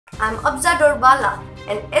I'm Abza Dorbala,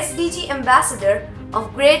 an SDG ambassador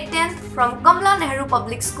of grade 10th from Kamla Nehru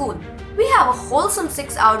Public School. We have a wholesome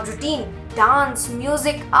 6-hour routine: dance,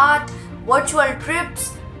 music, art, virtual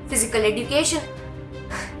trips, physical education.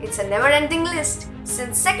 It's a never-ending list.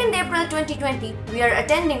 Since 2nd April 2020, we are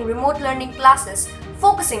attending remote learning classes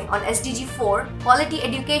focusing on SDG 4, quality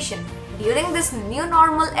education. During this new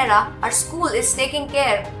normal era, our school is taking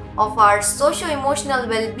care of our socio-emotional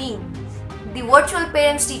well-being. The virtual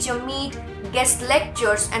parents-teacher meet, guest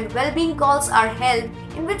lectures and well-being calls are held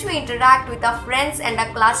in which we interact with our friends and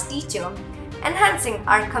our class teacher, enhancing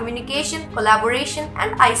our communication, collaboration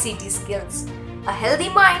and ICT skills. A healthy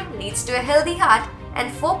mind leads to a healthy heart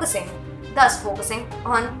and thus focusing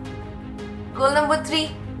on goal number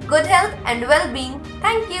 3, good health and well-being.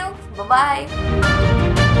 Thank you. Bye-bye.